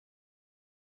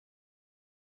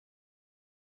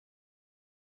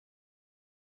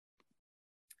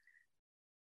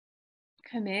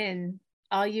Come in,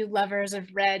 all you lovers of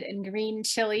red and green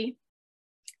chili.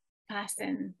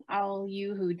 Fasten, all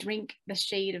you who drink the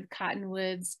shade of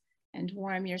cottonwoods and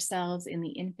warm yourselves in the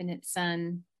infinite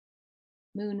sun.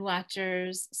 Moon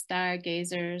watchers,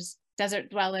 stargazers, desert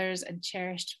dwellers, and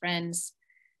cherished friends,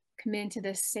 come into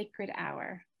this sacred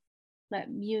hour.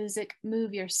 Let music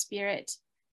move your spirit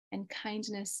and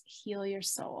kindness heal your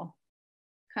soul.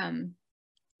 Come,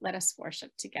 let us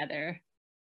worship together.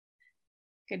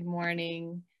 Good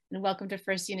morning and welcome to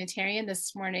First Unitarian.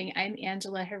 This morning, I'm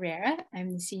Angela Herrera.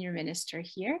 I'm the senior minister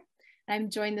here. I'm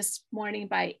joined this morning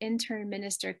by intern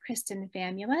minister Kristen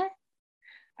Famula,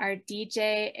 our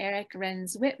DJ Eric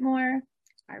Renz Whitmore,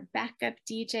 our backup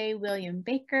DJ William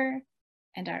Baker,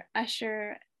 and our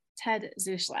usher Ted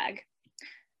Zuschlag.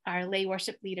 Our lay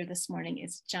worship leader this morning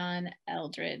is John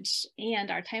Eldridge, and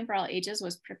our Time for All Ages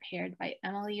was prepared by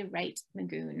Emily Wright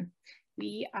Magoon.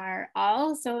 We are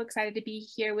all so excited to be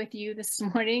here with you this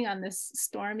morning on this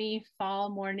stormy fall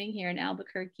morning here in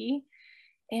Albuquerque.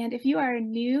 And if you are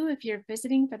new, if you're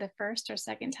visiting for the first or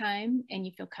second time and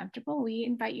you feel comfortable, we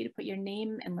invite you to put your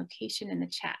name and location in the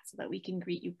chat so that we can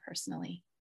greet you personally.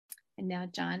 And now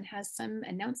John has some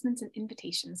announcements and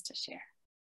invitations to share.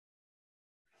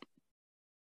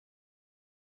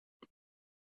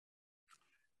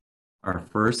 Our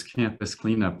first campus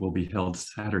cleanup will be held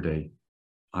Saturday,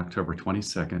 October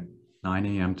 22nd, 9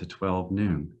 a.m. to 12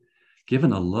 noon.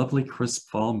 Given a lovely crisp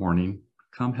fall morning,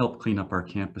 come help clean up our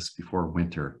campus before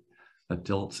winter.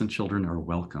 Adults and children are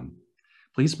welcome.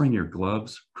 Please bring your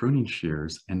gloves, pruning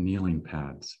shears, and kneeling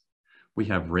pads. We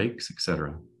have rakes,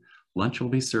 etc. Lunch will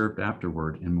be served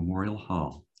afterward in Memorial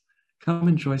Hall. Come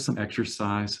enjoy some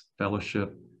exercise,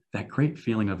 fellowship, that great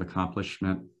feeling of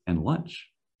accomplishment, and lunch.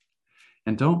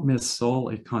 And don't miss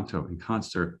Sol e Canto in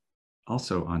concert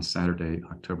also on Saturday,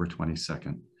 October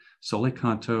 22nd. Sol e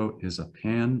Canto is a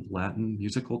pan-Latin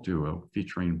musical duo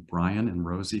featuring Brian and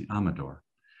Rosie Amador.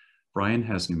 Brian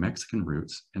has New Mexican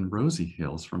roots and Rosie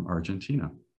hails from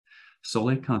Argentina.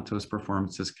 Sol e Canto's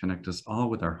performances connect us all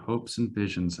with our hopes and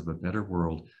visions of a better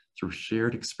world through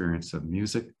shared experience of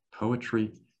music,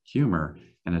 poetry, humor,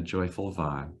 and a joyful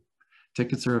vibe.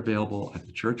 Tickets are available at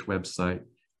the church website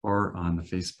or on the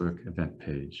Facebook event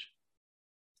page.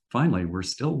 Finally, we're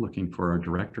still looking for our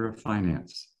director of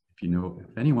finance. If you know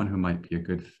of anyone who might be a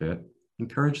good fit,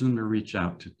 encourage them to reach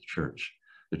out to the church.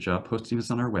 The job posting is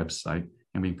on our website,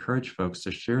 and we encourage folks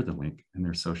to share the link in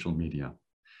their social media.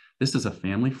 This is a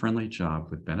family-friendly job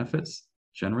with benefits,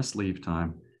 generous leave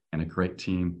time, and a great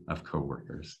team of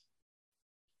coworkers.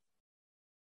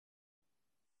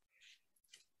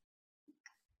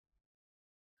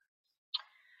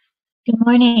 Good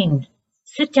morning.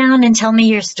 Sit down and tell me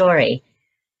your story.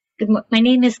 My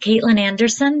name is Caitlin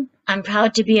Anderson. I'm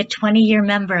proud to be a 20-year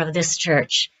member of this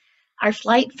church. Our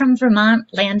flight from Vermont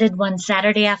landed one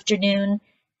Saturday afternoon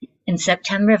in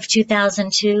September of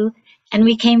 2002, and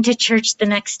we came to church the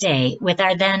next day with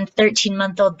our then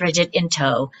 13-month-old Bridget in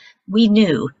tow. We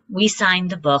knew, we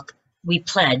signed the book, we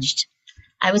pledged.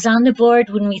 I was on the board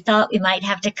when we thought we might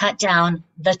have to cut down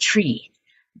the tree.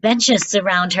 Benches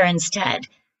surround her instead.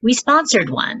 We sponsored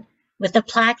one with a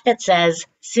plaque that says,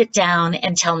 "Sit down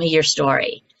and tell me your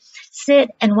story."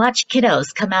 Sit and watch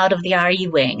kiddos come out of the RE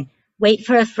wing. Wait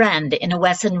for a friend in a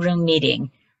Wesson room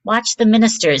meeting. Watch the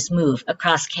ministers move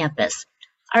across campus.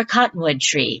 Our cottonwood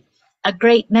tree, a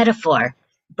great metaphor.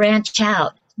 Branch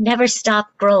out, never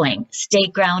stop growing, stay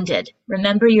grounded,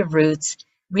 remember your roots,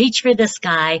 reach for the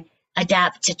sky,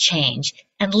 adapt to change,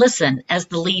 and listen as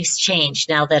the leaves change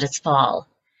now that it's fall.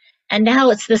 And now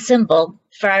it's the symbol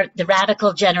for the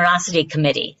Radical Generosity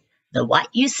Committee. The what,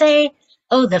 you say?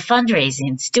 Oh, the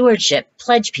fundraising, stewardship,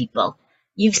 pledge people.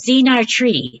 You've seen our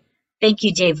tree. Thank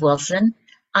you, Dave Wilson,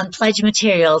 on pledge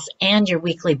materials and your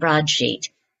weekly broadsheet.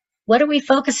 What are we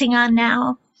focusing on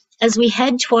now? As we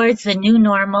head towards the new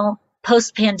normal,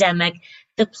 post-pandemic,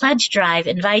 the pledge drive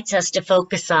invites us to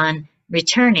focus on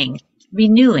returning,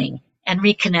 renewing, and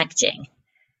reconnecting.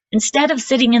 Instead of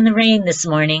sitting in the rain this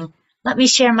morning, let me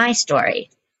share my story.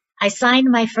 I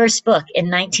signed my first book in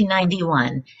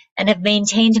 1991 and have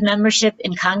maintained membership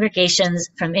in congregations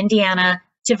from Indiana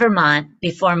to Vermont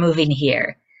before moving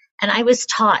here. And I was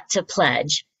taught to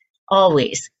pledge,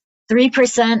 always.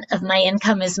 3% of my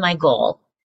income is my goal,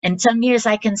 and some years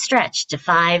I can stretch to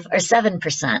 5 or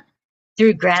 7%.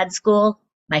 Through grad school,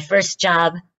 my first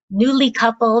job, newly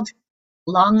coupled,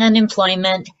 long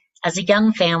unemployment, as a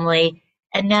young family,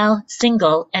 and now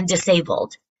single and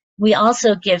disabled. We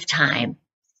also give time.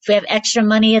 If we have extra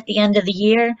money at the end of the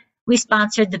year, we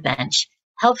sponsored the bench,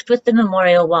 helped with the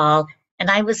memorial wall, and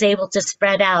I was able to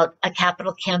spread out a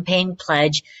capital campaign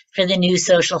pledge for the new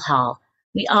social hall.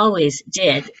 We always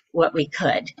did what we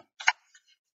could.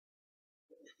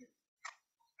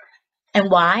 And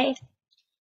why?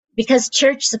 Because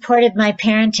church supported my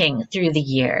parenting through the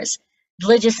years.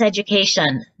 Religious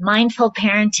education, mindful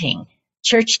parenting,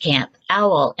 church camp,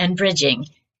 OWL, and bridging,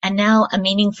 and now a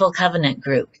meaningful covenant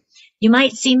group. You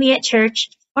might see me at church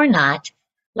or not.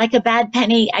 Like a bad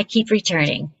penny, I keep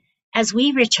returning. As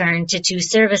we return to 2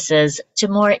 services, to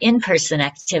more in-person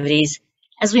activities,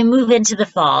 as we move into the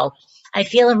fall, I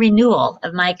feel a renewal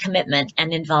of my commitment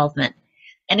and involvement.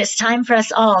 And it's time for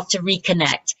us all to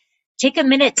reconnect. Take a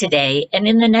minute today and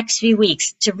in the next few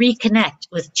weeks to reconnect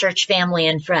with church family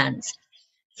and friends.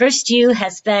 First U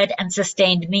has fed and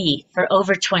sustained me for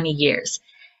over 20 years.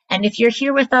 And if you're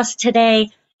here with us today,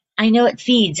 I know it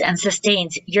feeds and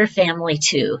sustains your family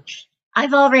too.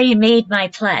 I've already made my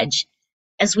pledge.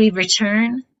 As we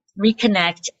return,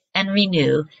 reconnect, and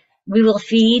renew, we will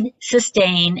feed,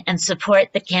 sustain, and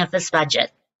support the campus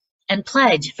budget and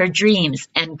pledge for dreams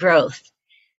and growth.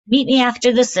 Meet me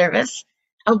after the service.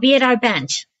 I'll be at our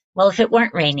bench. Well, if it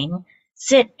weren't raining,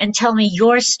 sit and tell me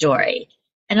your story,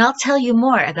 and I'll tell you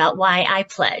more about why I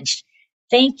pledged.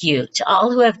 Thank you to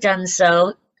all who have done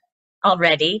so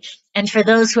already, and for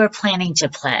those who are planning to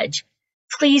pledge.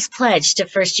 Please pledge to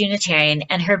First Unitarian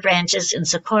and her branches in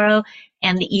Socorro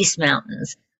and the East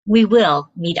Mountains. We will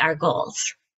meet our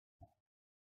goals.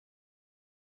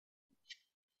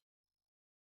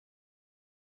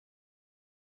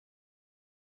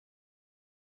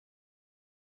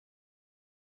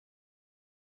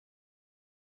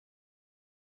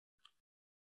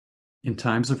 In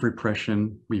times of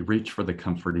repression, we reach for the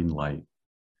comforting light.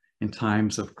 In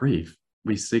times of grief,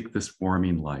 we seek this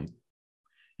warming light.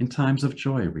 In times of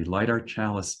joy, we light our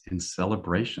chalice in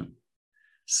celebration.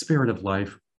 Spirit of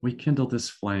life, we kindle this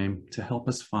flame to help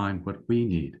us find what we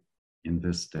need in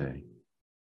this day.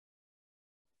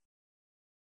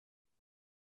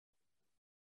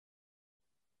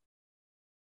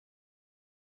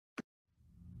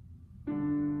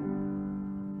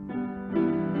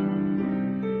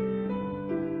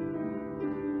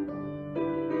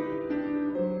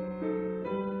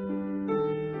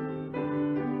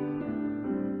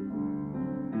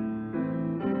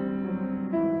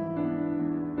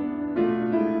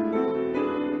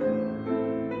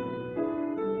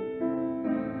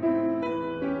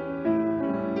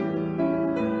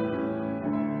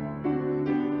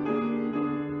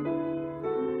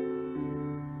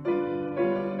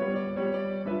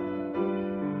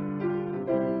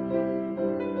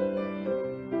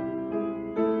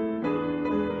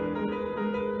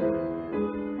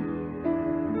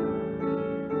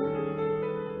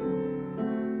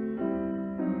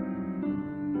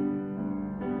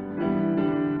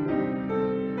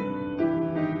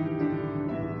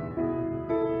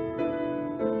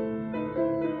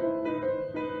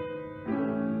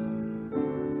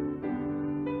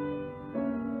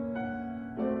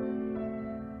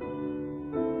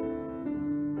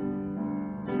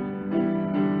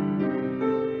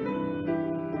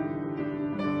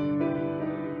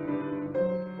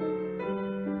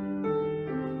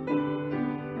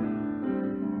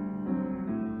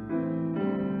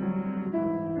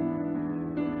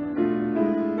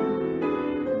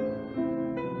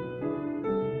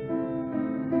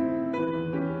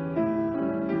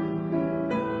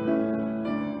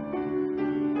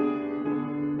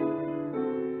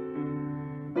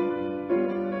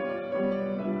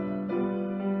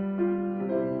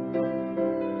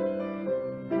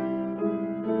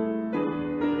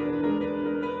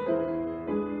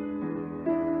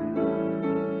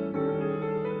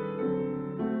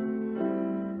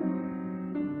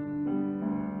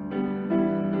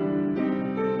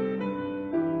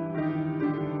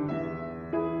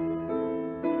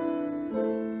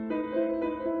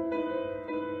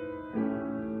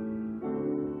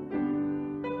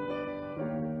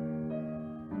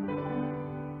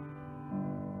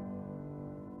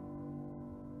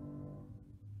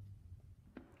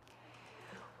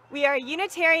 We are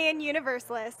Unitarian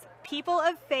Universalists, people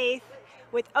of faith,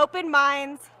 with open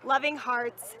minds, loving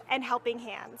hearts, and helping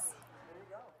hands.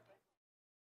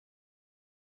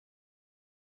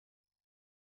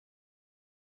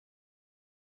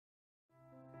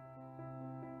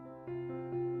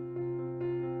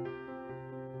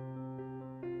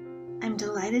 I'm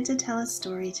delighted to tell a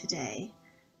story today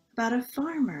about a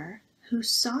farmer who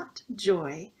sought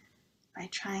joy by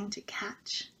trying to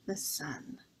catch the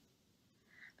sun.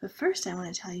 But first I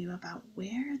want to tell you about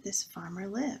where this farmer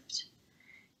lived.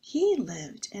 He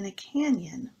lived in a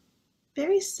canyon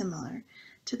very similar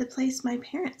to the place my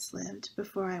parents lived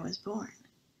before I was born.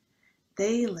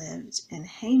 They lived in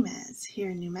Jemez here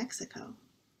in New Mexico.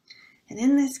 And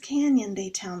in this canyon, they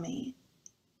tell me,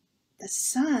 the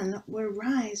sun would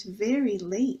rise very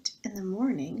late in the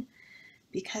morning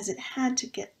because it had to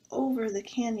get over the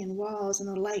canyon walls and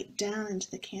the light down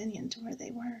into the canyon to where they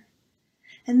were.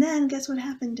 And then guess what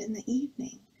happened in the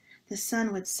evening? The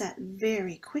sun would set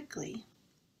very quickly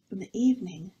in the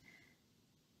evening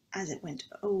as it went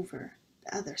over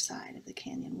the other side of the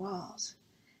canyon walls.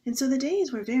 And so the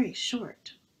days were very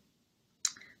short.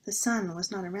 The sun was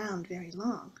not around very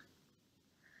long.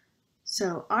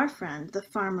 So our friend, the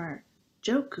farmer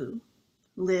Joku,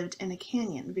 lived in a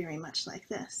canyon very much like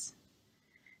this.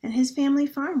 And his family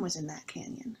farm was in that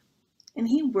canyon. And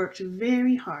he worked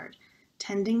very hard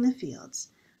tending the fields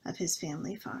of his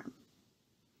family farm.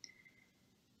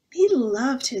 He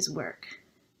loved his work,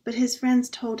 but his friends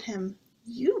told him,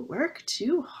 "You work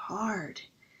too hard."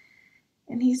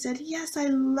 And he said, "Yes, I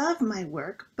love my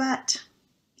work, but,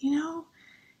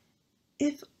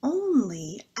 if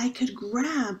only I could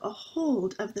grab a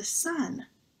hold of the sun,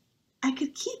 I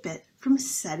could keep it from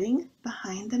setting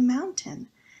behind the mountain,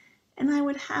 and I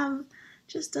would have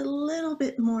just a little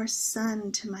bit more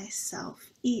sun to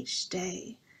myself each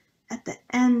day. At the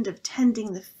end of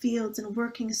tending the fields and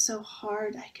working so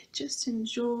hard, I could just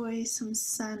enjoy some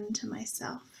sun to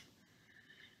myself."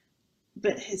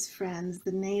 But his friends,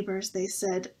 the neighbors, they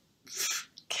said,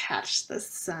 "Catch the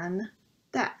sun?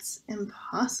 That's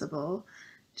impossible.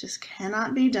 Just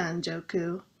cannot be done,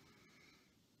 Joku."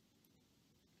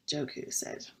 Joku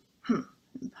said,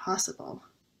 "Impossible.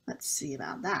 Let's see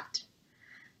about that."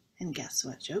 And guess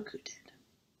what Joku did?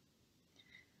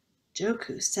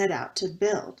 Joku set out to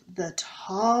build the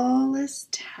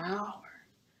tallest tower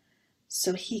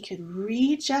so he could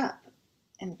reach up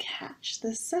and catch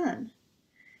the sun.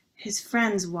 His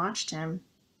friends watched him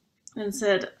and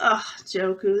said, "Oh,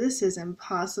 Joku, this is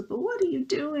impossible. What are you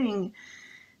doing?"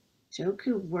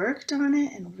 Joku worked on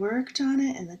it,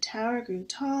 and the tower grew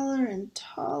taller and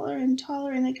taller and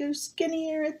taller, and it grew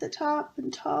skinnier at the top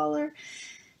and taller.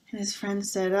 And his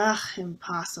friends said,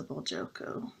 "Impossible,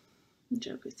 Joku." And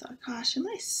Joku thought, "Gosh, am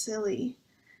I silly?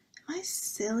 Am I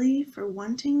silly for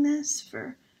wanting this,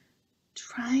 for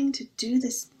trying to do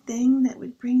this thing that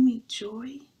would bring me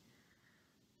joy?"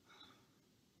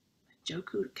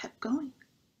 Joku kept going,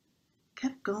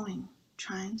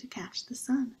 trying to catch the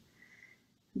sun.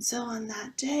 And so on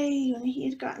that day, when he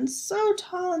had gotten so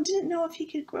tall and didn't know if he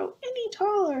could grow any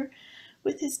taller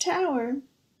with his tower,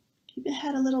 he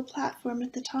had a little platform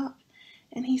at the top,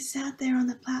 and he sat there on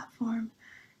the platform,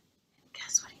 and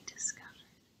guess what he discovered?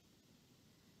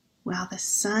 While the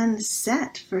sun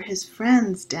set for his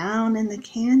friends down in the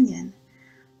canyon,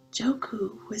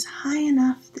 Joku was high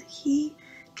enough that he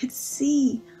could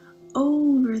see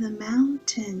over the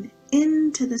mountain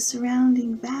into the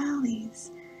surrounding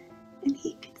valleys, and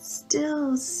he could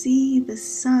still see the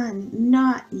sun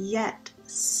not yet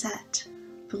set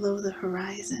below the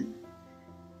horizon.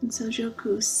 And so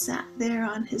Joku sat there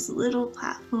on his little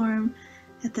platform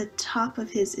at the top of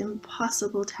his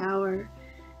impossible tower,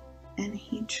 and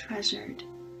he treasured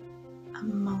a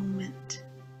moment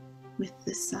with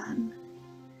the sun.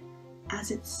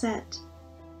 As it set,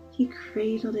 he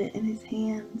cradled it in his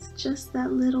hands, just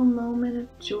that little moment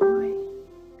of joy,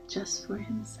 just for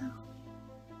himself.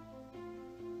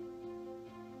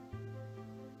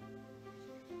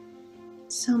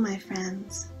 So, my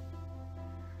friends,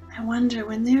 I wonder,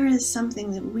 when there is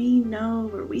something that we know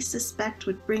or we suspect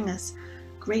would bring us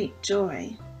great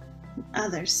joy, and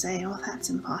others say, "Oh, that's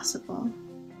impossible."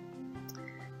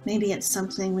 Maybe it's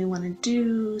something we want to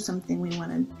do, something we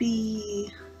want to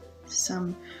be,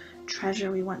 some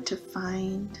treasure we want to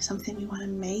find, something we want to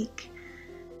make,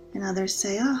 and others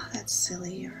say, "Oh, that's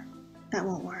silly," or "That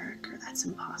won't work," or "That's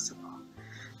impossible."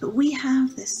 But we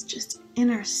have this just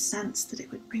inner sense that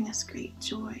it would bring us great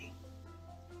joy.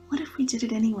 What if we did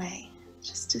it anyway,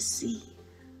 just to see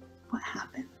what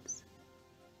happens?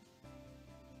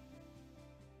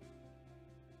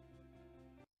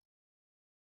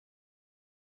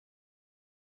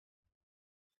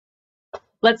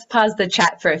 Let's pause the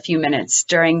chat for a few minutes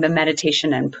during the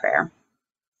meditation and prayer.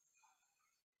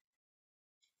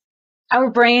 Our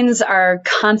brains are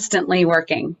constantly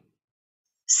working,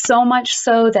 so much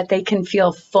so that they can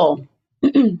feel full.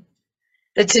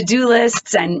 The to-do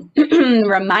lists and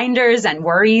reminders and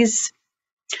worries.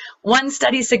 One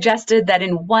study suggested that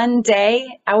in one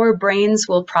day, our brains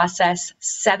will process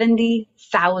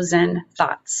 70,000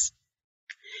 thoughts.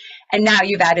 And now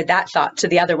you've added that thought to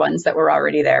the other ones that were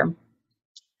already there.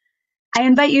 I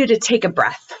invite you to take a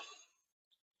breath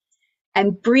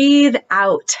and breathe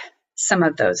out some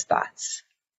of those thoughts.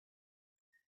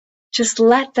 Just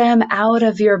let them out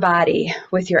of your body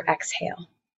with your exhale.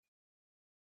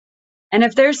 And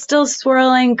if they're still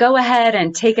swirling, go ahead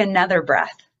and take another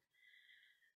breath.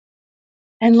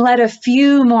 And let a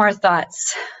few more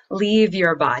thoughts leave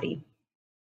your body.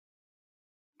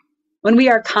 When we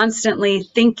are constantly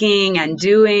thinking and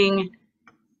doing,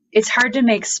 it's hard to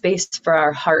make space for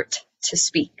our heart to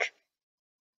speak.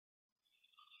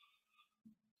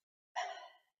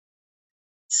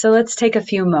 So let's take a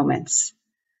few moments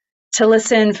to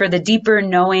listen for the deeper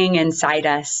knowing inside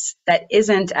us that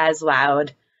isn't as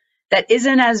loud, that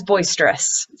isn't as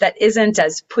boisterous, that isn't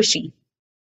as pushy.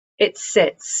 It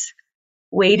sits,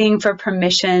 waiting for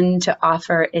permission to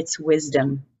offer its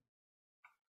wisdom.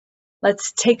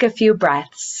 Let's take a few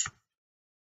breaths,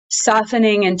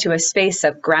 softening into a space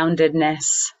of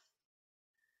groundedness.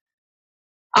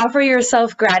 Offer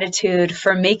yourself gratitude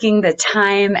for making the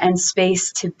time and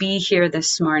space to be here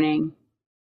this morning,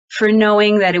 for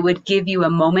knowing that it would give you a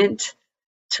moment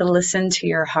to listen to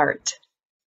your heart.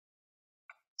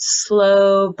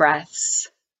 Slow breaths,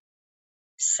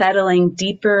 settling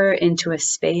deeper into a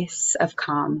space of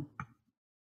calm.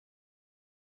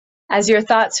 As your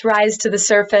thoughts rise to the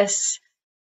surface,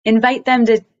 invite them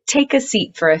to take a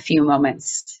seat for a few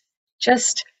moments,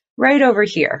 just right over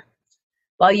here,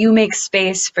 while you make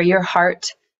space for your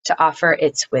heart to offer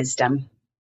its wisdom.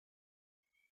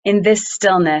 In this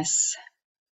stillness,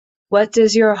 what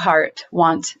does your heart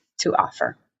want to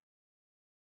offer?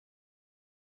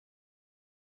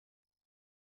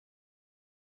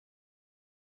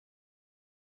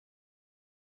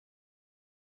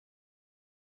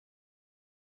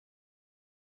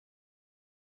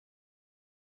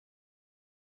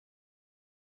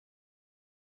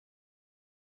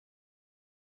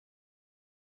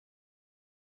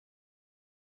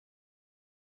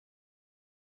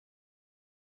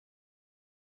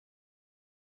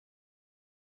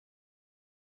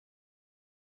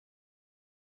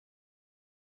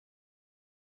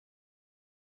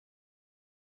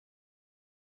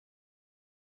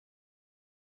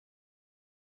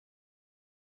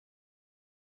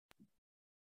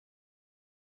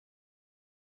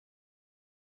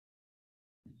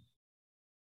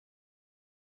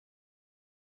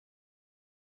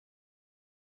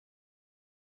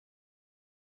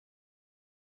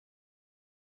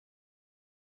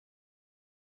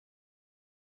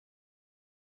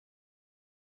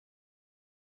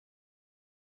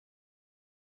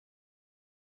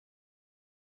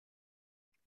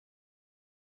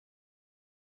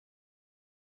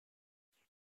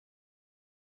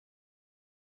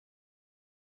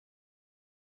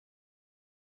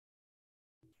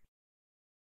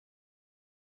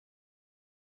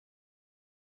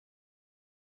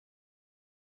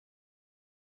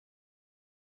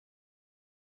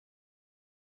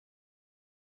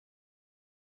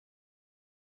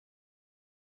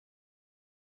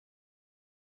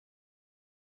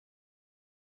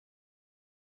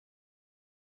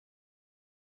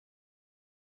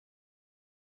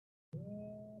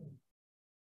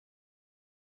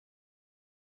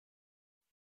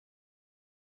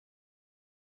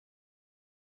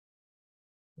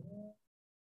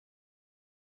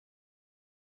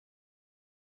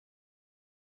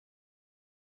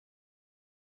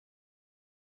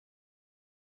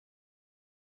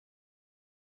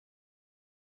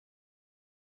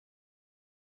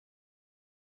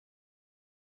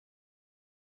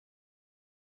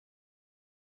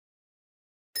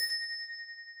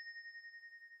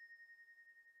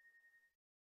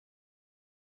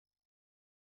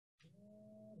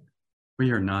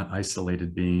 We are not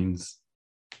isolated beings.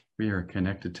 We are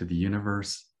connected to the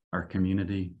universe, our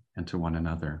community, and to one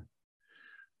another.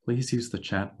 Please use the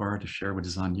chat bar to share what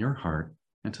is on your heart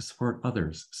and to support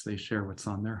others as they share what's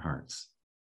on their hearts.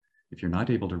 If you're not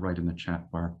able to write in the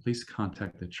chat bar, please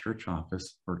contact the church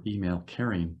office or email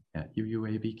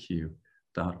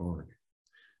caring@uuabq.org.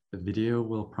 The video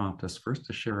will prompt us first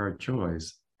to share our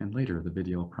joys, and later the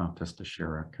video will prompt us to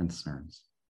share our concerns.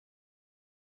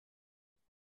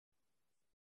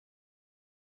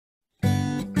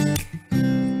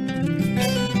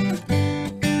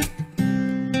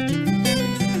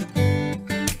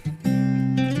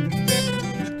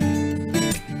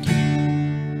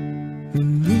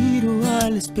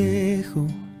 Espejo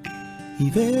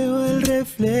y veo el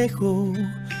reflejo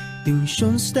de un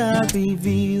Schoenstatt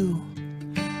vivido,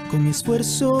 con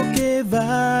esfuerzo que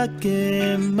va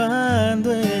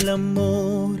quemando el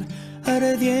amor,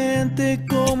 ardiente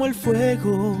como el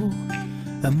fuego,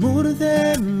 amor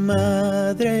de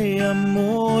madre,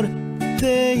 amor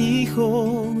de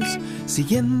hijos,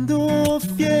 siguiendo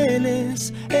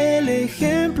fieles el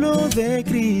ejemplo de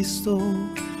Cristo.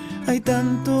 Hay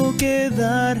tanto que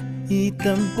dar y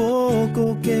tan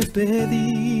poco que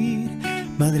pedir.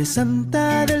 Madre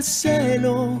Santa del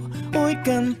cielo, hoy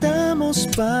cantamos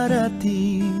para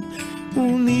ti,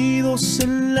 unidos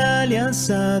en la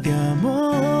alianza de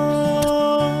amor.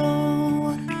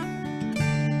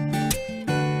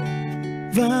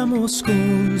 Vamos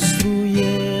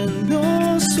construyendo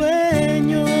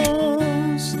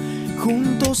sueños,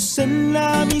 juntos en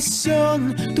la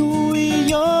misión, tú y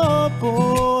yo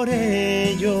por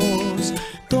ellos.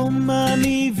 Toma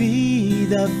mi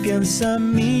vida, afianza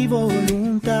mi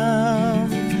voluntad.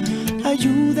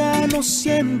 Ayúdanos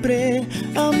siempre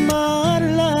a amar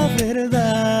la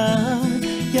verdad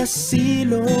y así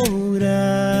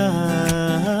lograr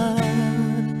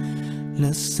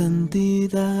la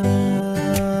santidad.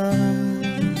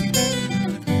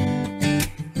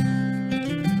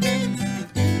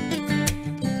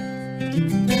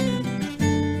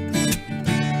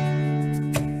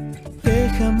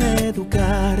 Déjame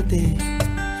educarte,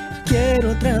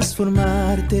 quiero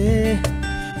transformarte,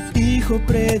 hijo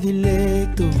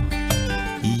predilecto,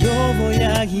 y yo voy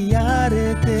a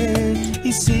guiarte.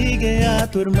 Y sigue a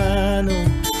tu hermano,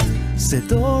 sé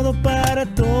todo para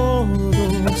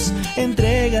todos,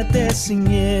 entrégate sin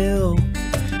miedo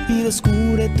y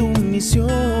descubre tu misión.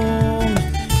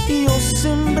 Y yo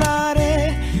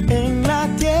sembraré en la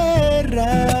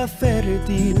tierra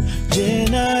fértil,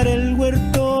 llenaré el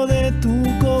huerto de tu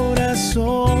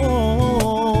corazón.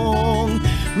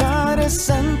 Madre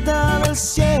Santa del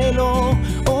cielo,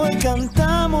 hoy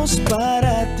cantamos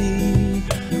para ti,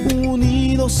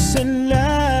 unidos en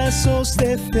lazos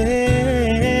de fe.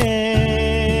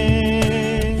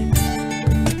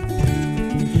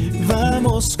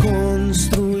 Vamos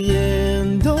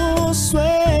construyendo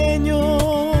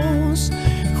sueños,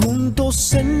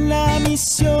 juntos en la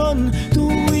misión, tú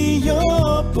y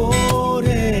yo por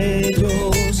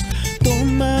ellos.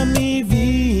 Toma mi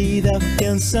vida,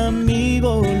 afianza mi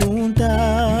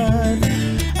voluntad.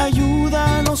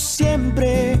 Ayúdanos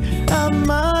siempre a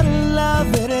amar la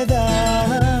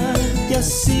verdad y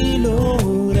así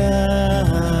lograr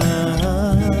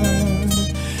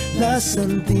la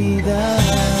santidad.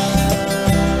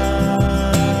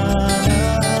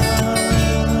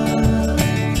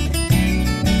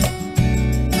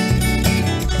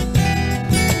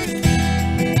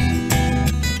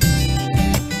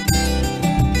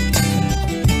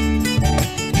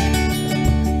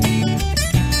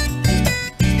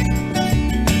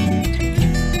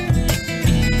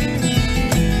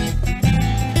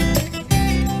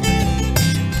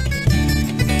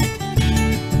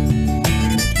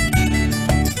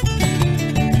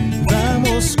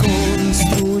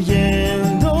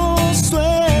 Construyendo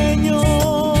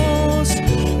sueños,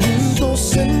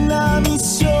 juntos en la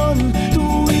misión,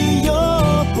 tú y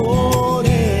yo por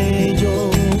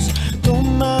ellos.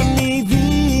 Toma mi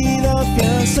vida,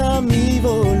 afianza mi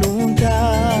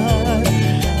voluntad.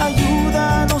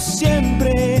 Ayúdanos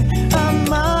siempre a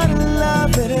amar la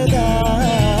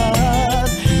verdad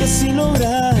y así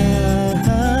lograr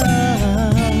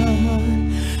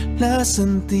la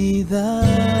santidad.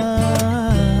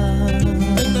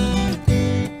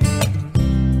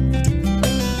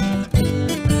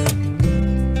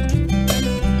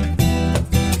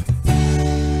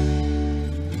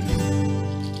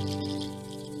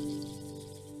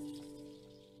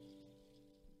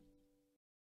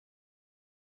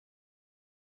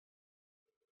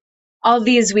 All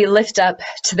these we lift up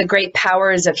to the great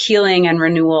powers of healing and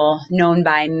renewal, known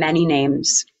by many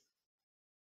names.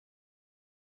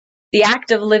 The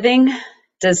act of living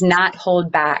does not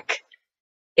hold back.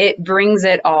 It brings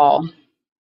it all,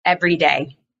 every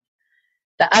day.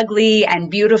 The ugly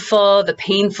and beautiful, the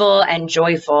painful and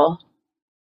joyful.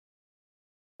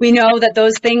 We know that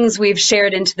those things we've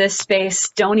shared into this space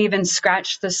don't even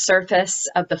scratch the surface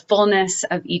of the fullness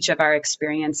of each of our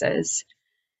experiences.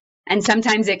 And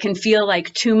sometimes it can feel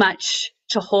like too much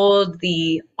to hold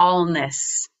the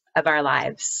allness of our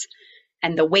lives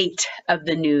and the weight of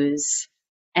the news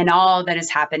and all that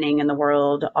is happening in the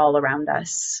world all around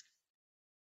us.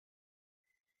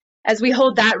 As we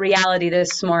hold that reality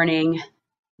this morning,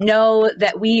 know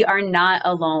that we are not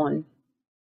alone,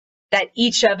 that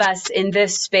each of us in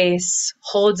this space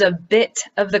holds a bit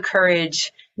of the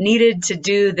courage needed to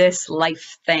do this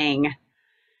life thing,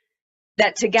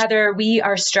 that together we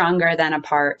are stronger than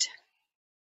apart.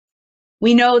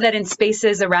 We know that in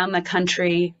spaces around the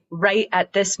country, right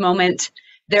at this moment,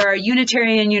 there are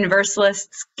Unitarian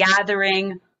Universalists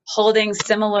gathering, holding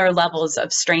similar levels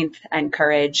of strength and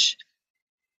courage.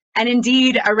 And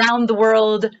indeed, around the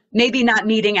world, maybe not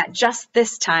meeting at just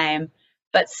this time,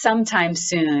 but sometime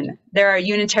soon, there are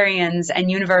Unitarians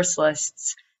and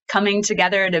Universalists coming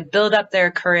together to build up their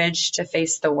courage to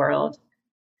face the world.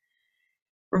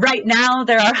 Right now,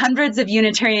 there are hundreds of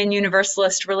Unitarian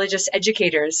Universalist religious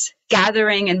educators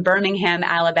gathering in Birmingham,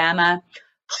 Alabama,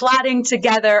 plotting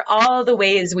together all the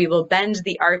ways we will bend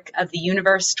the arc of the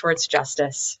universe towards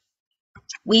justice.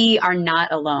 We are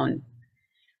not alone.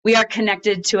 We are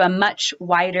connected to a much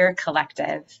wider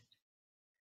collective.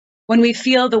 When we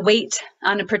feel the weight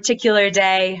on a particular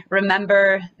day,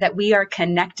 remember that we are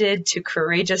connected to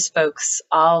courageous folks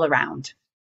all around.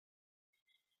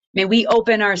 May we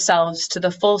open ourselves to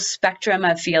the full spectrum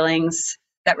of feelings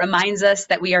that reminds us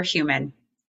that we are human.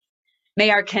 May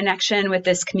our connection with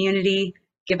this community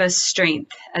give us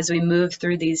strength as we move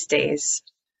through these days.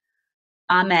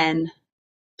 Amen.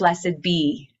 Blessed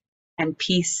be, and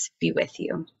peace be with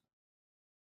you.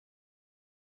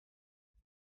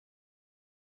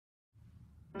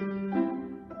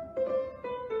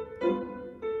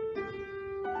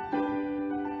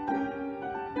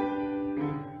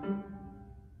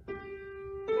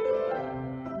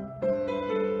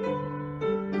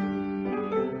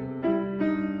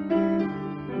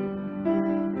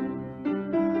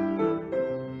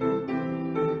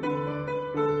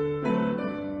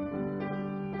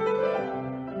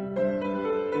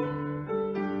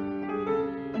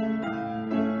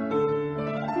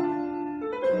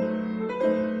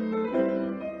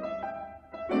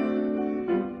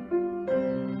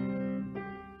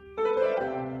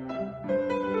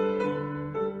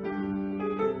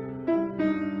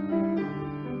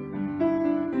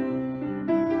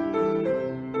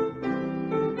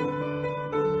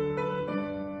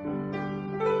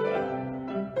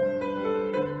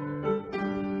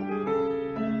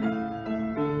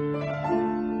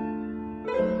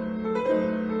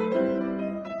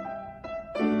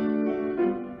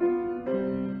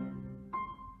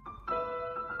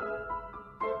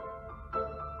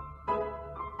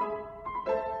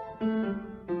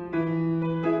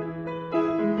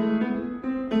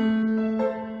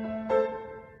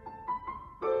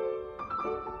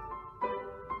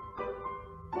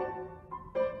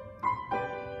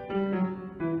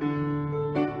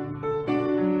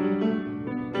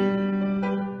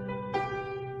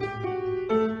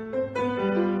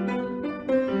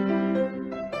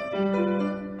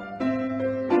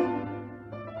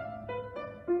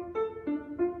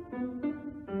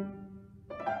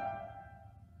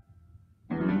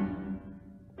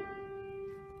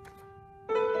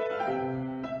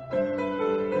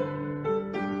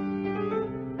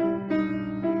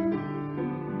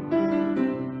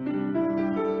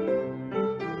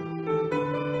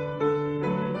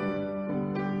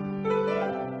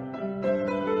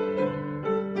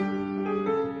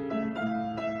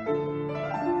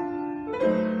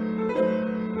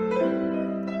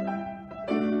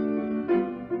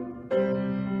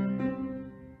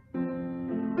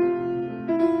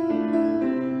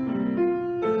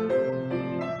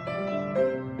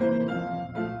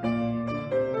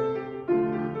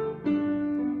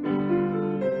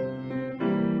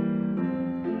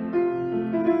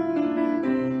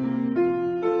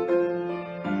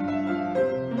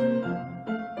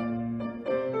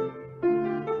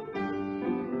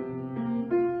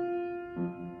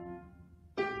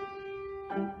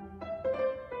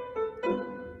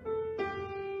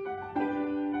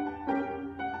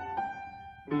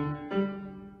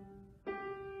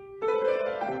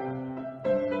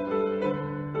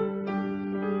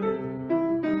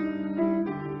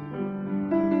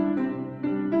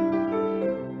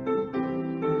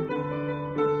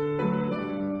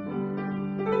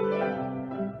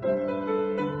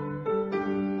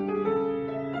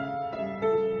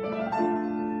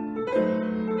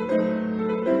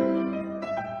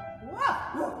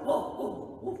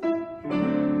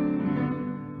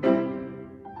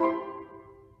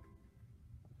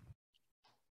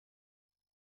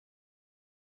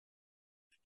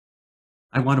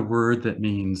 I want a word that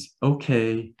means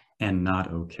okay and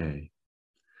not okay.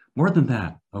 More than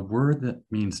that, a word that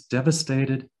means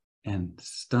devastated and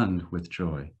stunned with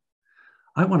joy.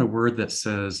 I want a word that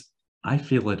says, I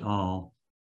feel it all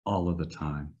of the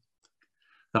time.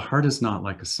 The heart is not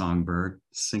like a songbird,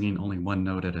 singing only one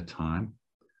note at a time,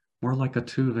 more like a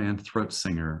tuvan throat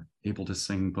singer, able to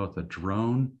sing both a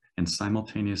drone and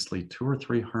simultaneously 2 or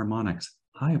 3 harmonics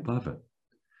high above it.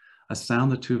 A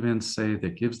sound the tuvans say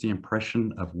that gives the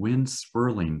impression of wind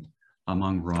swirling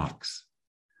among rocks.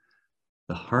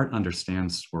 The heart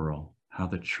understands swirl, how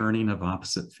the churning of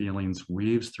opposite feelings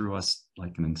weaves through us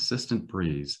like an insistent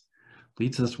breeze,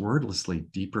 leads us wordlessly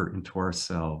deeper into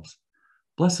ourselves,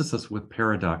 blesses us with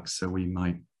paradox so we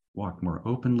might walk more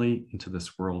openly into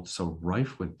this world so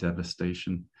rife with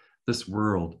devastation, this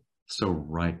world so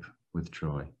ripe with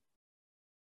joy.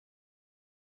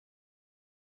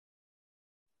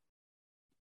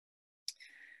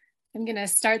 I'm going to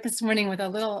start this morning with a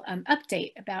little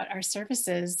update about our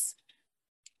services.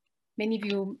 Many of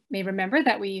you may remember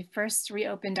that we first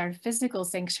reopened our physical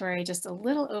sanctuary just a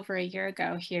little over a year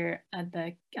ago here on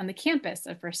the campus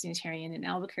of First Unitarian in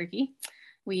Albuquerque.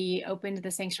 We opened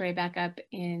the sanctuary back up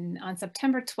on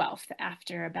September 12th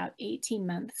after about 18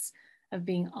 months of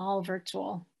being all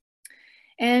virtual.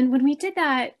 And when we did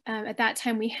that, at that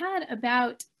time, we had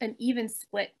about an even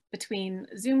split between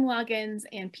Zoom logins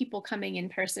and people coming in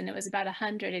person. It was about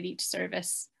 100 at each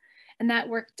service. And that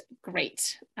worked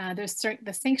great.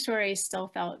 The sanctuary still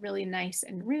felt really nice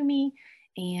and roomy.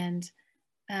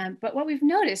 But what we've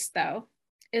noticed, though,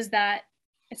 is that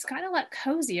it's gotten a lot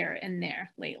cozier in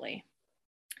there lately.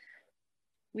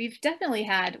 We've definitely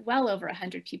had well over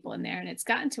 100 people in there, and it's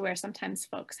gotten to where sometimes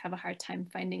folks have a hard time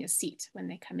finding a seat when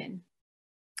they come in.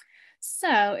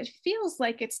 So it feels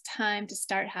like it's time to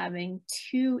start having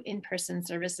 2 in-person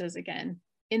services again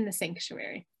in the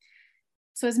sanctuary.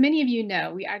 So as many of you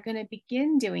know, we are going to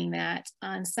begin doing that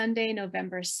on Sunday,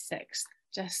 November 6th,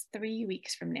 just 3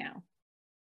 weeks from now.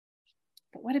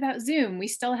 But what about Zoom? We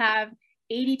still have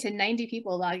 80 to 90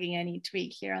 people logging in each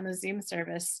week here on the Zoom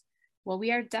service. Well,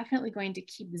 we are definitely going to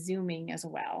keep Zooming as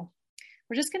well.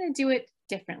 We're just going to do it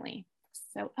differently.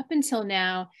 So up until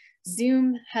now,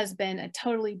 Zoom has been a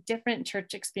totally different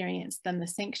church experience than the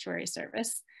sanctuary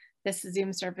service. This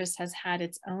Zoom service has had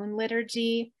its own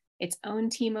liturgy, its own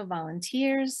team of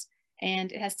volunteers,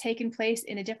 and it has taken place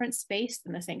in a different space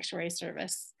than the sanctuary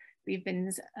service. We've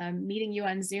been meeting you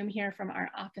on Zoom here from our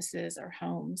offices or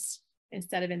homes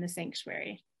instead of in the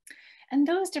sanctuary. And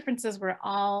those differences were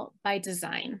all by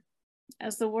design.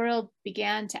 As the world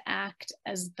began to act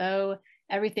as though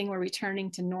everything were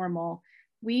returning to normal,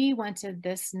 we wanted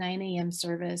this 9 a.m.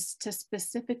 service to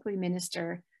specifically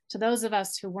minister to those of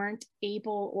us who weren't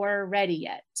able or ready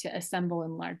yet to assemble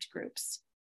in large groups.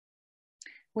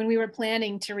 When we were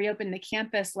planning to reopen the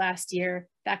campus last year,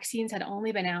 vaccines had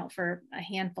only been out for a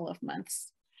handful of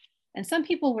months. And some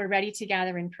people were ready to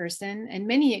gather in person, and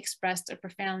many expressed a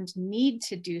profound need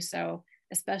to do so,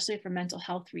 especially for mental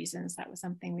health reasons. That was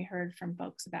something we heard from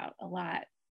folks about a lot.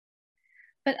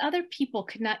 But other people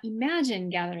could not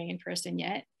imagine gathering in person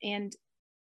yet. And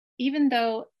even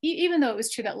though it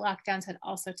was true that lockdowns had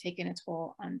also taken a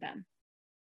toll on them.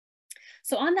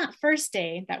 So on that first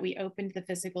day that we opened the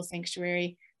physical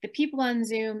sanctuary, the people on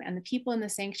Zoom and the people in the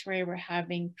sanctuary were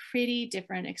having pretty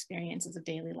different experiences of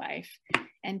daily life.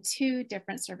 And 2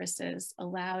 different services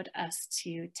allowed us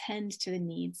to tend to the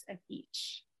needs of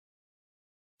each.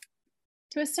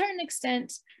 To a certain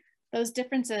extent, those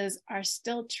differences are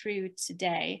still true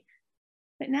today,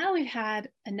 but now we've had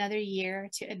another year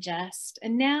to adjust,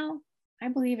 and now I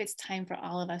believe it's time for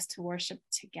all of us to worship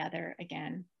together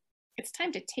again. It's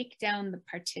time to take down the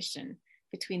partition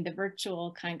between the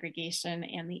virtual congregation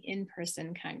and the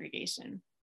in-person congregation.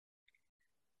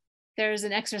 There's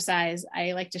an exercise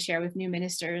I like to share with new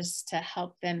ministers to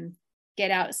help them get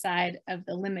outside of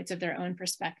the limits of their own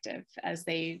perspective as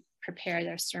they prepare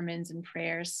their sermons and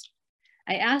prayers.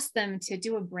 I asked them to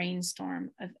do a brainstorm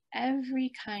of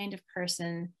every kind of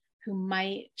person who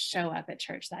might show up at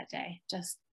church that day.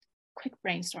 Just quick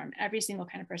brainstorm, every single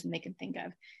kind of person they can think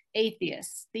of.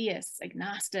 Atheists, theists,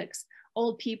 agnostics,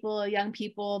 old people, young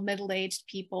people, middle-aged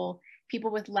people,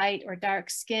 people with light or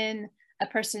dark skin, a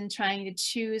person trying to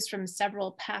choose from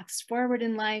several paths forward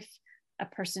in life, a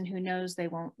person who knows they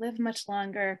won't live much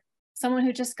longer, someone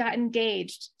who just got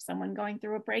engaged, someone going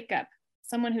through a breakup,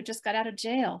 someone who just got out of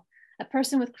jail, a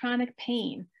person with chronic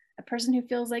pain, a person who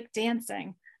feels like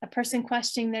dancing, a person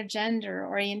questioning their gender,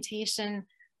 orientation,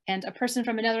 and a person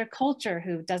from another culture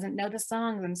who doesn't know the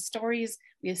songs and stories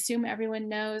we assume everyone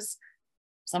knows,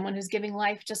 someone who's giving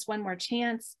life just one more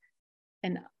chance,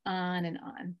 and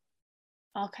on,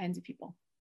 all kinds of people.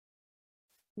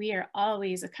 We are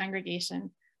always a congregation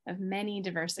of many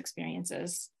diverse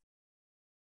experiences.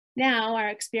 Now our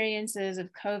experiences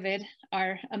of COVID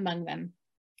are among them,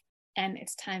 and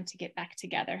it's time to get back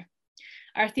together.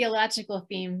 Our theological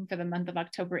theme for the month of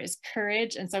October is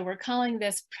courage, and so we're calling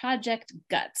this Project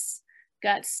GUTS.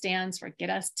 GUTS stands for Get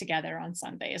Us Together on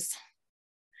Sundays.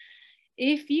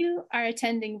 If you are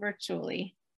attending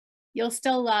virtually, you'll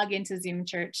still log into Zoom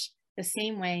Church the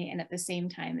same way and at the same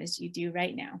time as you do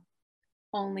right now.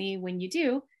 Only when you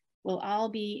do, we'll all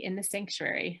be in the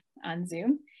sanctuary on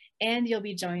Zoom, and you'll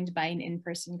be joined by an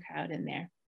in-person crowd in there.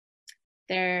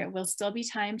 There will still be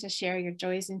time to share your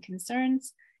joys and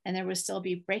concerns, and there will still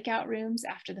be breakout rooms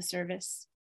after the service.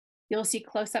 You'll see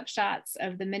close-up shots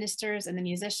of the ministers and the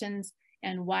musicians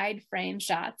and wide frame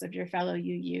shots of your fellow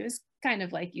UUs, kind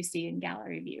of like you see in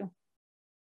gallery view.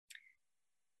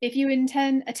 If you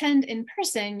attend in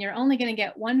person, you're only going to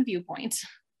get one viewpoint,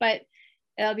 but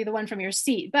it'll be the one from your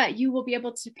seat, but you will be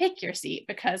able to pick your seat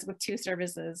because with 2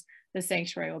 services, the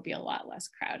sanctuary will be a lot less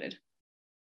crowded.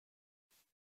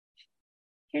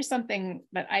 Here's something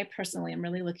that I personally am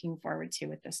really looking forward to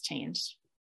with this change.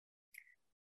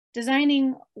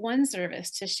 Designing one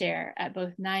service to share at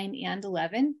both 9 and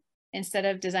 11, instead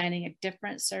of designing a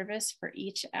different service for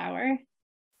each hour,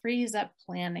 frees up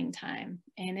planning time,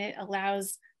 and it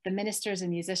allows the ministers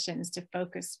and musicians to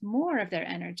focus more of their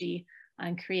energy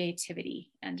on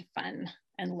creativity and fun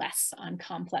and less on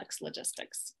complex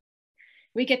logistics.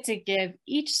 We get to give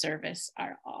each service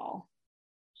our all.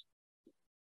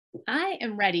 I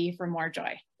am ready for more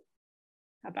joy.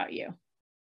 How about you?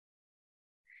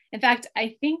 In fact,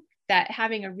 I think that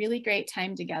having a really great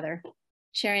time together,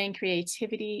 sharing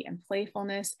creativity and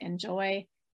playfulness and joy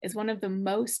is one of the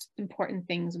most important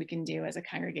things we can do as a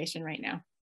congregation right now.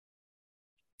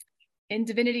 In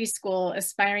divinity school,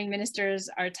 aspiring ministers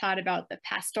are taught about the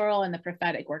pastoral and the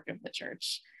prophetic work of the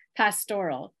church.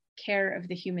 Pastoral, care of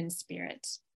the human spirit.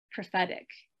 Prophetic,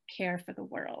 care for the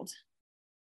world.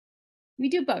 We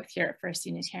do both here at First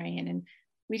Unitarian, and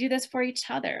we do this for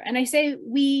each other. And I say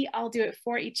we all do it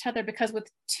for each other because with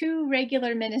 2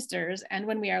 regular ministers, and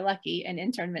when we are lucky, an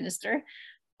intern minister,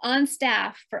 on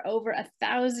staff for over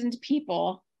 1,000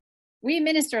 people, we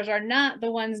ministers are not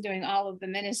the ones doing all of the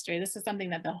ministry. This is something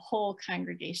that the whole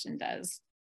congregation does.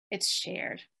 It's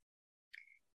shared.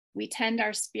 We tend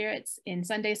our spirits in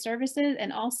Sunday services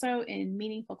and also in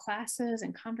meaningful classes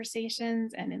and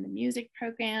conversations and in the music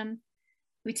program.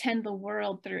 We tend the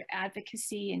world through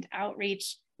advocacy and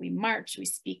outreach. We march, we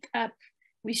speak up,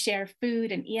 we share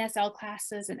food and ESL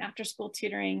classes and after-school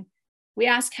tutoring. We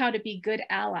ask how to be good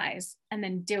allies and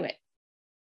then do it.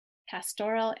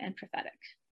 Pastoral and prophetic.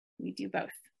 We do both.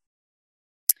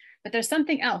 But there's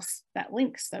something else that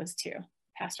links those 2,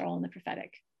 pastoral and the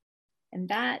prophetic, and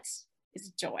that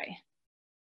is joy.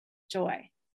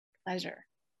 Joy, pleasure,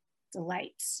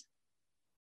 delight.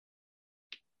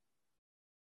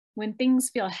 When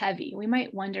things feel heavy, we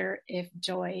might wonder if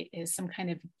joy is some kind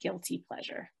of guilty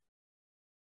pleasure.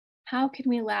 How can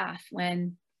we laugh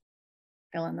when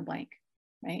fill in the blank,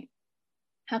 right?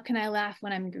 How can I laugh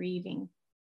when I'm grieving?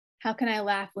 How can I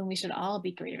laugh when we should all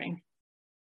be grieving?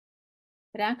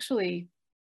 But actually,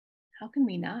 how can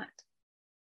we not?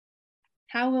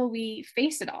 How will we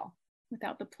face it all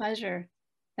without the pleasure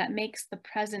that makes the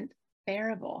present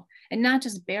bearable? And not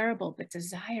just bearable, but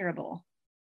desirable.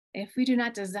 If we do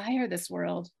not desire this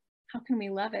world, how can we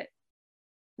love it?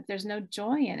 If there's no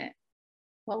joy in it,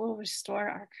 what will restore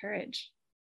our courage?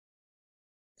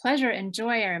 Pleasure and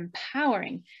joy are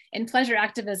empowering. In pleasure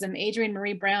activism, Adrienne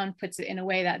Marie Brown puts it in a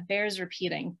way that bears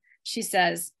repeating. She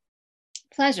says,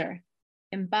 pleasure,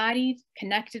 embodied,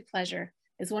 connected pleasure,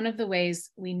 is one of the ways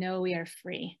we know we are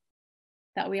free,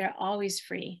 that we are always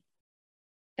free,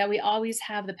 that we always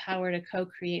have the power to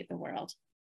co-create the world.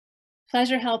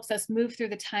 Pleasure helps us move through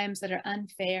the times that are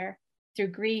unfair, through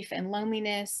grief and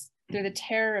loneliness, through the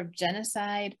terror of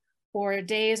genocide, or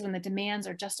days when the demands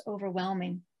are just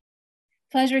overwhelming.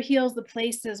 Pleasure heals the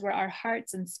places where our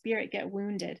hearts and spirit get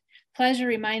wounded. Pleasure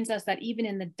reminds us that even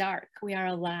in the dark, we are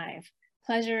alive.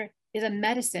 Pleasure is a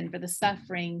medicine for the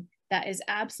suffering that is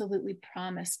absolutely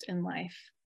promised in life.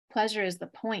 Pleasure is the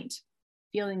point.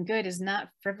 Feeling good is not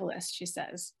frivolous, she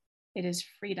says. It is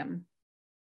freedom.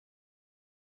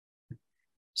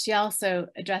 She also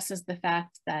addresses the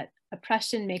fact that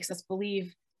oppression makes us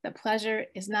believe that pleasure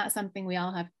is not something we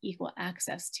all have equal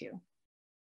access to.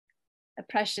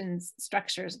 Oppression's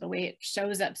structures, the way it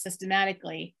shows up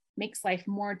systematically, makes life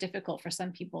more difficult for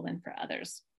some people than for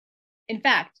others. In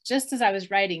fact, just as I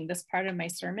was writing this part of my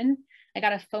sermon, I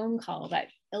got a phone call that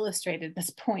illustrated this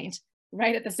point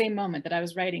right at the same moment that I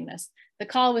was writing this. The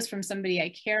call was from somebody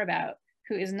I care about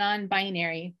who is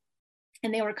non-binary,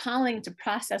 and they were calling to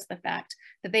process the fact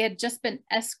that they had just been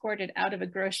escorted out of a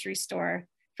grocery store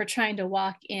for trying to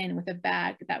walk in with a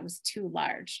bag that was too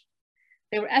large.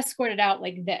 They were escorted out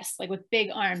like this, like with big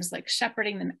arms, like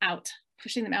shepherding them out,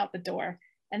 pushing them out the door.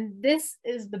 And this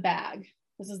is the bag.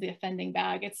 This is the offending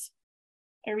bag. It's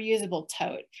a reusable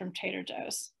tote from Trader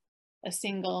Joe's, a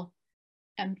single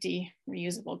empty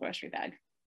reusable grocery bag.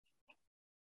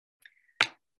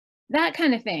 That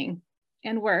kind of thing,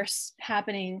 and worse,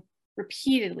 happening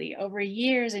repeatedly over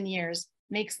years and years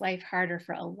makes life harder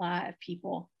for a lot of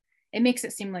people. It makes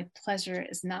it seem like pleasure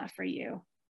is not for you.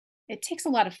 It takes a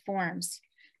lot of forms.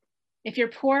 If you're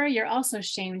poor, you're also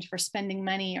shamed for spending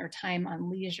money or time on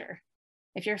leisure.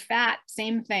 If you're fat,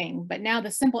 same thing, but now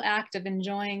the simple act of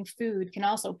enjoying food can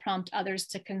also prompt others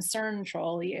to concern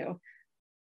troll you.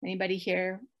 Anybody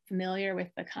here familiar with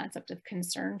the concept of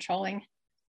concern trolling?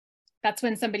 That's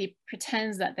when somebody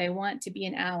pretends that they want to be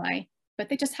an ally, but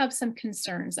they just have some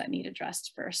concerns that need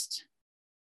addressed first.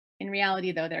 In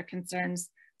reality, though, their concerns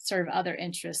serve other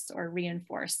interests or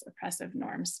reinforce oppressive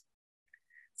norms.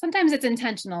 Sometimes it's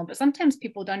intentional, but sometimes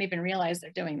people don't even realize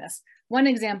they're doing this. One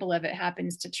example of it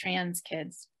happens to trans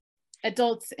kids.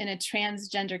 Adults in a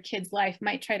transgender kid's life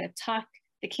might try to talk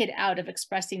the kid out of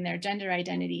expressing their gender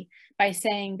identity by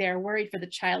saying they're worried for the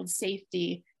child's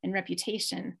safety and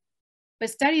reputation. But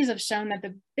studies have shown that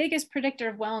the biggest predictor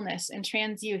of wellness in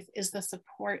trans youth is the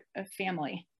support of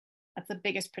family. That's the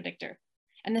biggest predictor.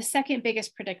 And the second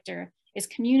biggest predictor is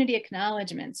community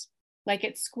acknowledgement, like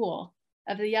at school,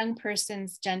 of the young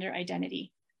person's gender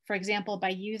identity. For example, by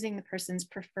using the person's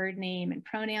preferred name and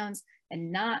pronouns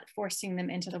and not forcing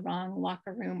them into the wrong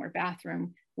locker room or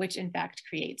bathroom, which in fact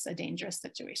creates a dangerous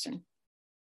situation.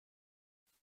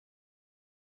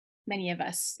 Many of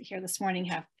us here this morning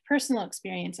have personal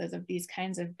experiences of these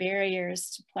kinds of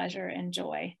barriers to pleasure and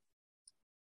joy.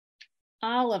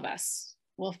 All of us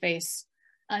will face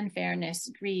unfairness,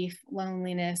 grief,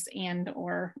 loneliness,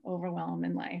 and/or overwhelm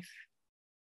in life.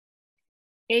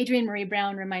 Adrienne Maree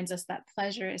Brown reminds us that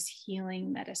pleasure is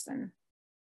healing medicine.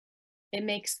 It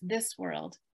makes this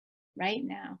world, right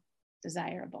now,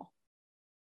 desirable.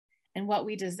 And what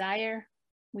we desire,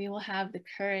 we will have the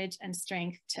courage and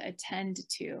strength to attend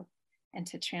to and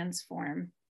to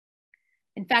transform.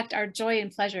 In fact, our joy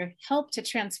and pleasure help to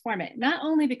transform it, not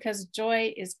only because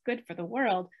joy is good for the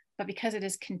world, but because it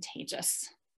is contagious.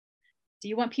 Do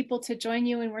you want people to join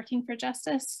you in working for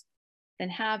justice? Then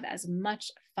have as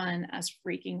much fun as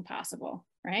freaking possible,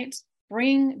 right?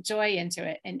 Bring joy into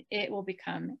it and it will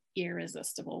become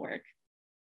irresistible work.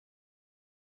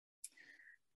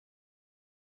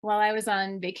 While I was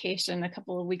on vacation a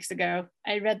couple of weeks ago,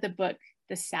 I read the book,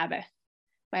 The Sabbath,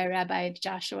 by Rabbi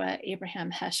Joshua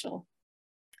Abraham Heschel.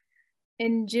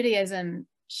 In Judaism,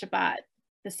 Shabbat,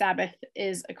 the Sabbath,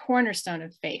 is a cornerstone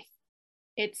of faith.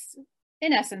 It's,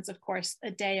 in essence, of course,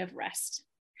 a day of rest.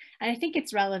 And I think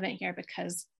it's relevant here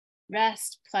because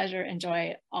rest, pleasure, and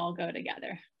joy all go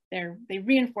together. They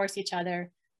reinforce each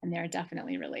other, and they're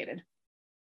definitely related.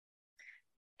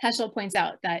 Heschel points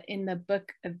out that in the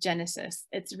book of Genesis,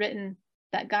 it's written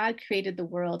that God created the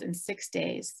world in 6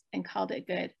 days and called it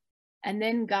good. And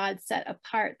then God set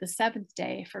apart the seventh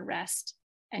day for rest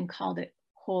and called it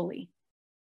holy.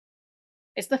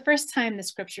 It's the first time the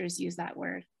scriptures use that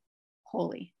word,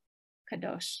 holy,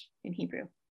 kadosh in Hebrew.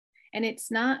 And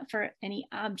it's not for any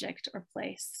object or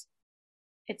place.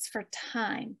 It's for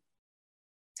time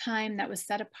that was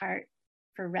set apart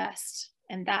for rest.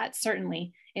 And that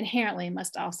certainly inherently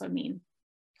must also mean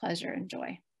pleasure and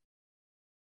joy.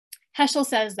 Heschel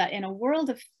says that in a world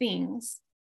of things,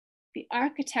 the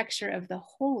architecture of the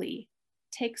holy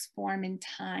takes form in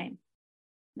time,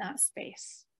 not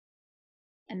space.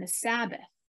 And the Sabbath,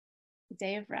 the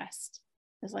day of rest,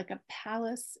 is like a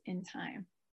palace in time.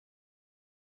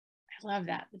 I love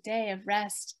that. The day of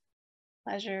rest,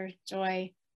 pleasure,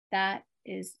 joy, that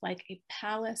is like a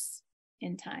palace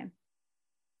in time.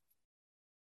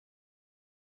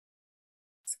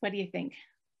 So what do you think?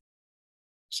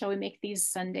 Shall we make these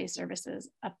Sunday services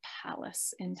a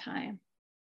palace in time?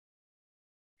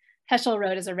 Heschel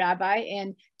wrote as a rabbi,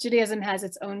 and Judaism has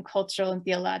its own cultural and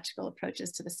theological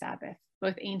approaches to the Sabbath,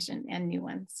 both ancient and new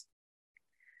ones.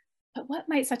 But what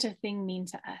might such a thing mean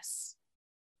to us?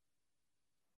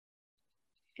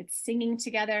 It's singing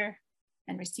together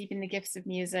and receiving the gifts of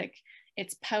music.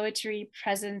 It's poetry,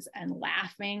 presence, and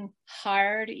laughing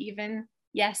hard even,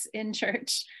 yes, in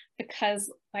church,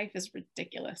 because life is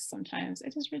ridiculous sometimes.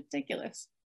 It is ridiculous.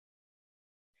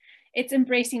 It's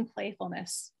embracing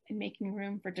playfulness and making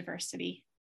room for diversity.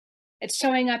 It's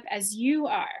showing up as you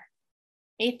are,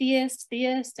 atheist,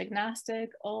 theist, agnostic,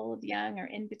 old, young, or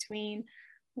in between,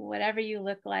 whatever you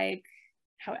look like,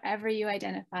 however you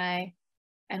identify,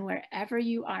 and wherever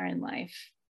you are in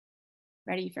life,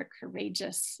 ready for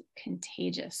courageous,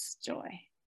 contagious joy.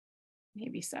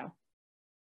 Maybe so.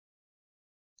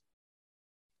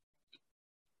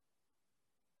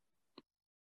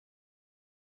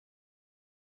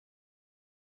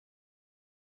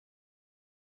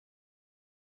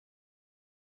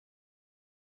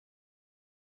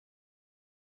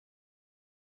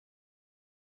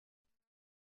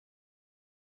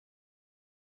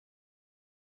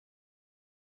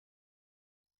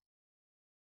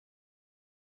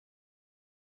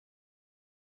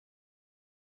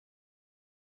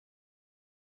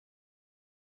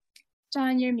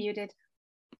 John, you're muted.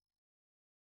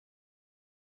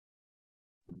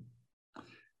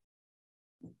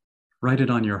 Write it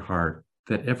on your heart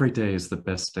that every day is the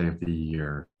best day of the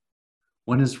year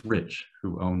One is rich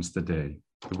who owns the day.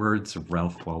 The words of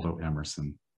Ralph Waldo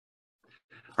Emerson.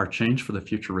 Our Change for the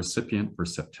Future recipient for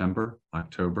September,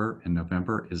 October, and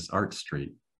November is Art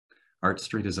Street. Art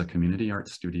Street is a community art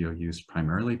studio used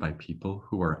primarily by people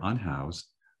who are unhoused,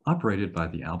 operated by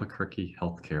the Albuquerque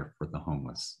Healthcare for the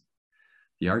Homeless.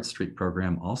 The Art Street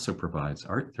program also provides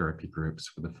art therapy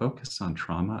groups with a focus on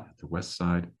trauma at the West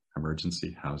Side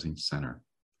Emergency Housing Center.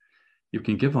 You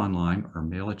can give online or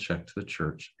mail a check to the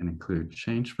church and include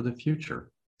Change for the Future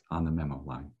on the memo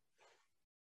line.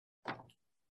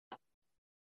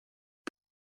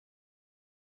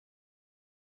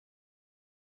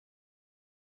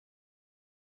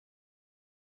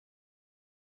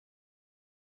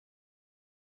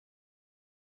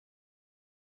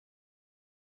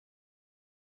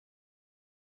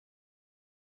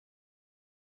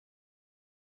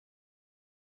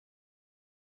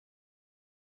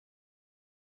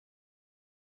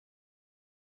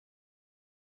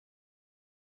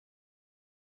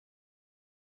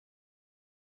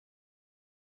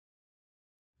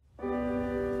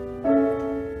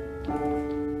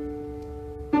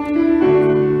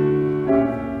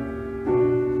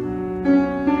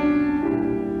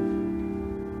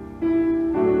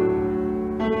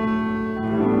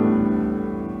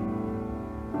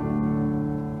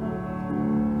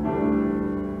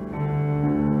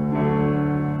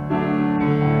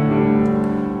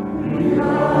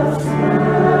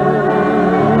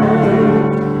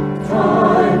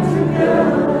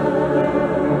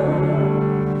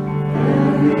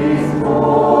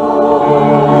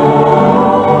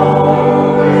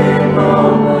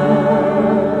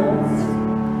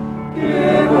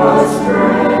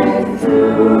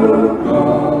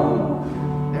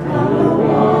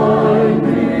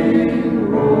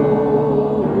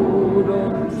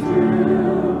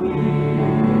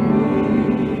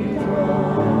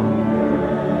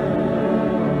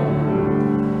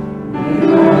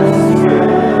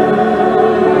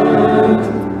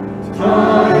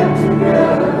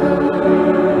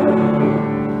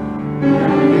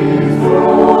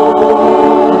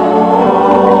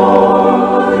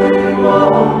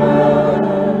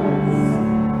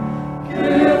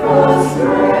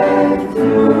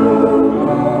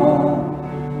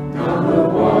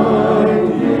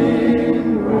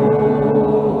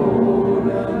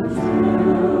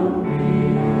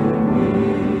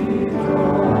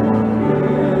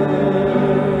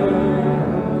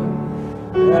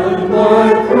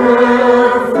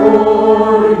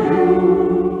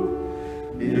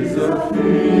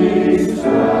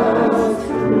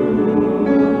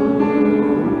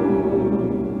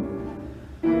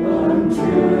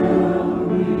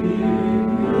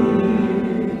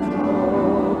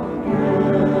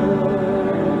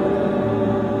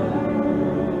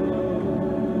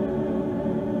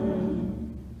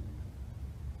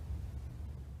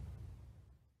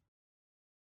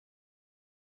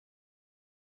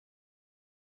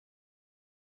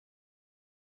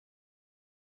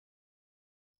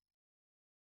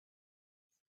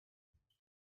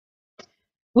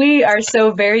 We are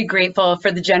so very grateful for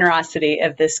the generosity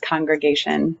of this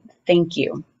congregation. Thank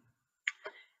you.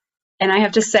 And I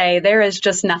have to say, there is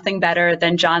just nothing better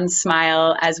than John's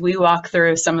smile as we walk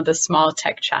through some of the small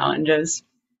tech challenges.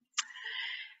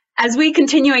 As we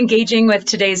continue engaging with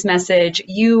today's message,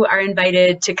 you are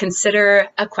invited to consider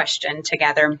a question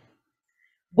together.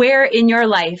 Where in your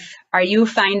life are you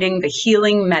finding the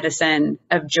healing medicine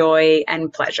of joy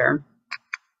and pleasure?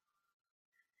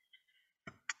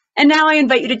 And now I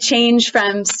invite you to change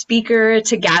from speaker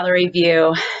to gallery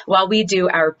view while we do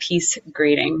our peace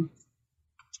greeting.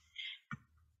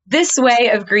 This way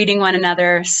of greeting one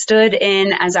another stood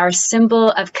in as our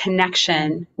symbol of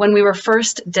connection when we were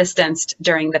first distanced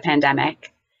during the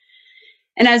pandemic.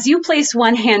 And as you place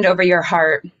one hand over your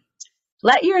heart,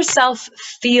 let yourself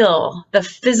feel the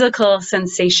physical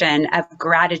sensation of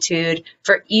gratitude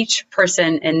for each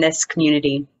person in this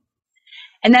community.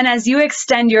 And then as you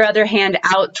extend your other hand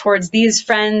out towards these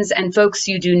friends and folks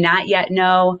you do not yet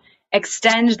know,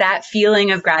 extend that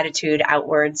feeling of gratitude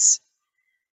outwards.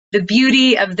 The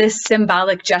beauty of this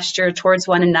symbolic gesture towards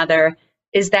one another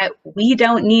is that we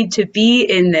don't need to be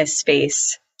in this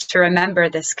space to remember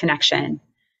this connection.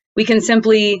 We can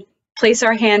simply place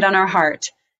our hand on our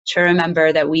heart to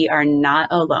remember that we are not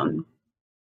alone.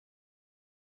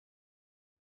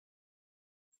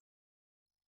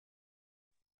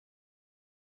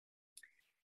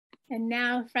 And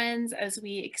now, friends, as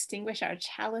we extinguish our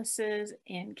chalices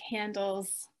and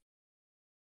candles,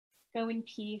 go in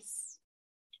peace.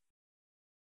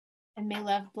 And may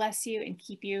love bless you and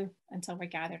keep you until we're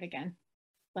gathered again.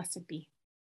 Blessed be.